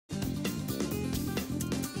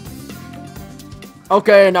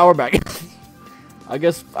Okay, now we're back. I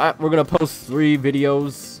guess we're gonna post 3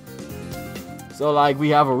 videos. So like we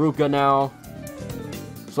have Iruka now.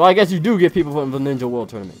 So I guess you do get people from the Ninja World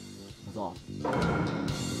Tournament. That's awesome.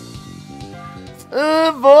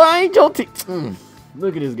 Boy, I ain't your team.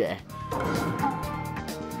 Look at this guy.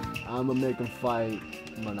 I'ma make him fight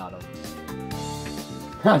Minato.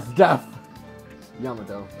 That's death.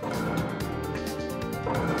 Yamato.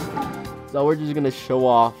 So we're just gonna show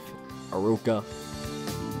off Iruka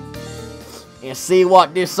and see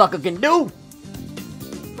what this sucker can do.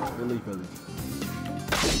 Really, Philly.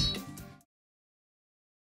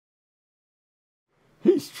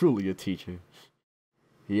 He's truly a teacher.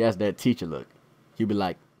 He has that teacher look. He'll be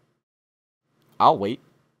like, I'll wait.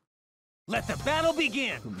 Let the battle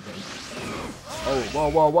begin. Oh, whoa,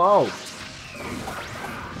 whoa, whoa.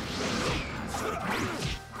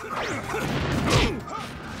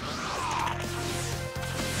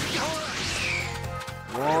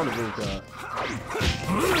 Wrong, Iruka.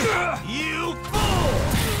 You fool!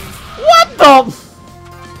 What the?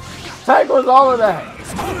 Heck was all of that?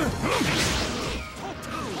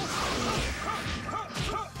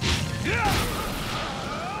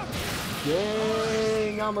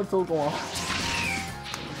 Dang, I'm so going.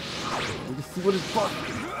 We can see what it's fun.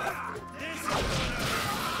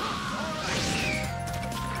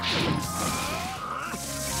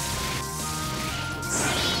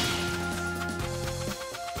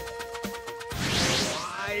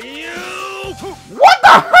 What the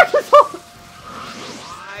heck is that?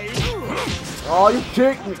 Oh, you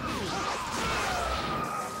kicked me. I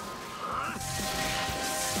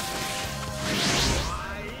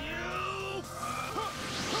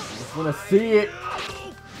just wanna see it.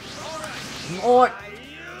 Come on.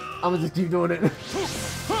 I'ma just keep doing it.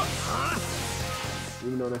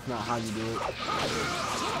 Even though that's not how you do it.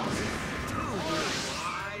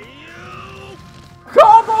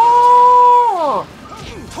 Come on!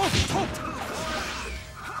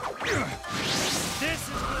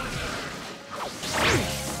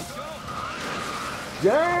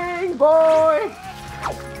 Dang, boy!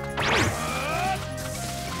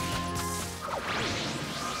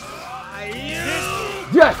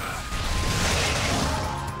 Yes!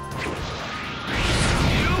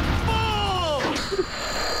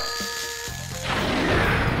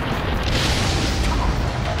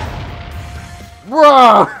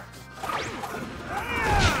 Bruh!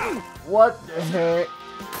 What the heck?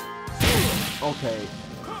 Okay.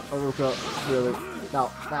 Iruka, really? Now.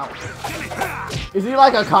 Is he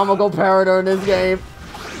like a comical character in this game?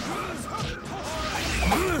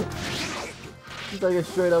 He's like a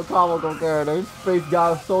straight up comical character. His face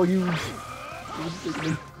got so huge.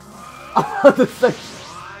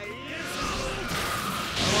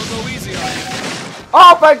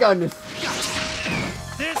 Oh my goodness!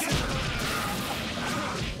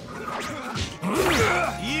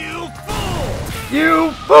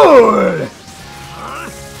 You fool!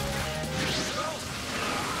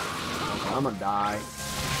 I'm gonna die.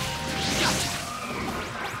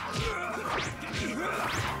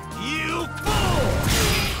 You fool!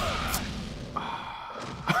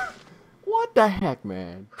 What the heck,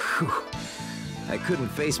 man? I couldn't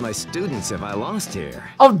face my students if I lost here.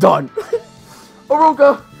 I'm done.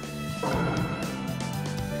 Iruka!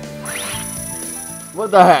 What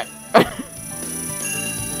the heck?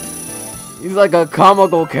 He's like a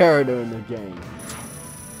comical character in the game.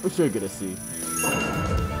 What you're gonna see.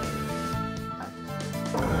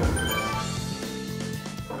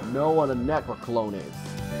 Know what a necroclone is.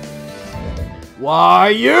 Why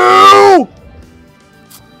you?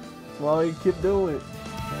 Well, you keep doing it.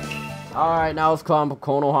 Alright, now it's called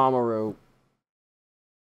Konohamaru.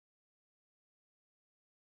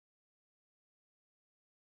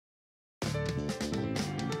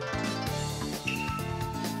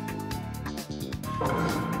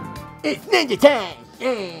 It's ninja time!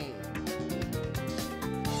 Yeah.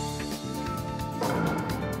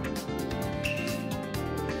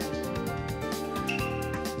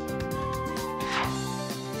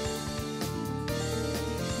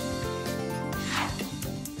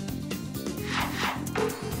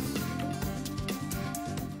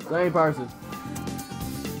 Same person.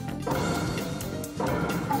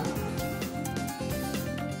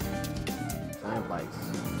 Same place.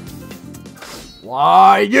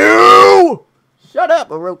 Why you? Shut up,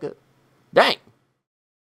 Iruka. Dang.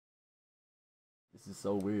 This is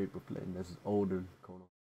so weird for playing this older Kono.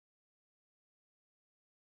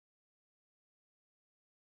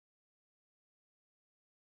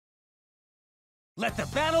 Let the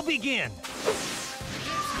battle begin.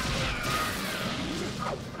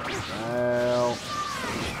 Well.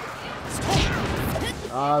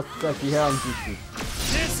 Sexy Helm Jutsu.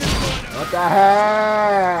 What the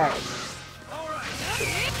heck?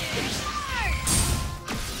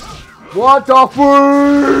 What the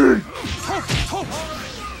freak?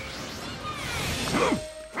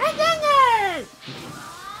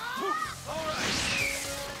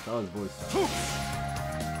 That was voice.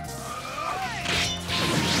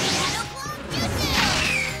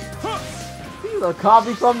 He's a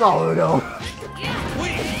copy from Naruto.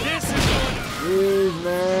 Jeez,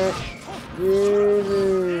 man.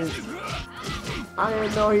 Jeez. I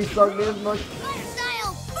didn't know he sucked this much.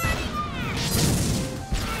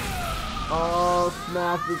 Oh,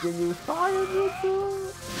 snap, we can use fire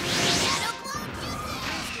too.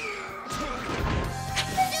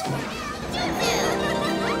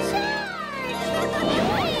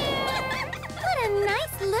 What a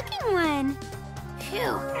nice looking one.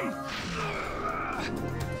 Phew.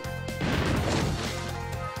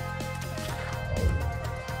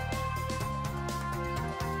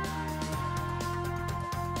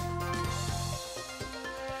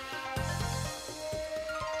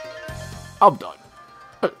 I'm done.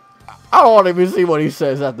 I don't want to even see what he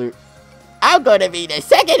says after. I'm gonna be the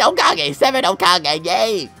second Hokage, 7 Hokage,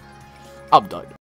 yay! I'm done.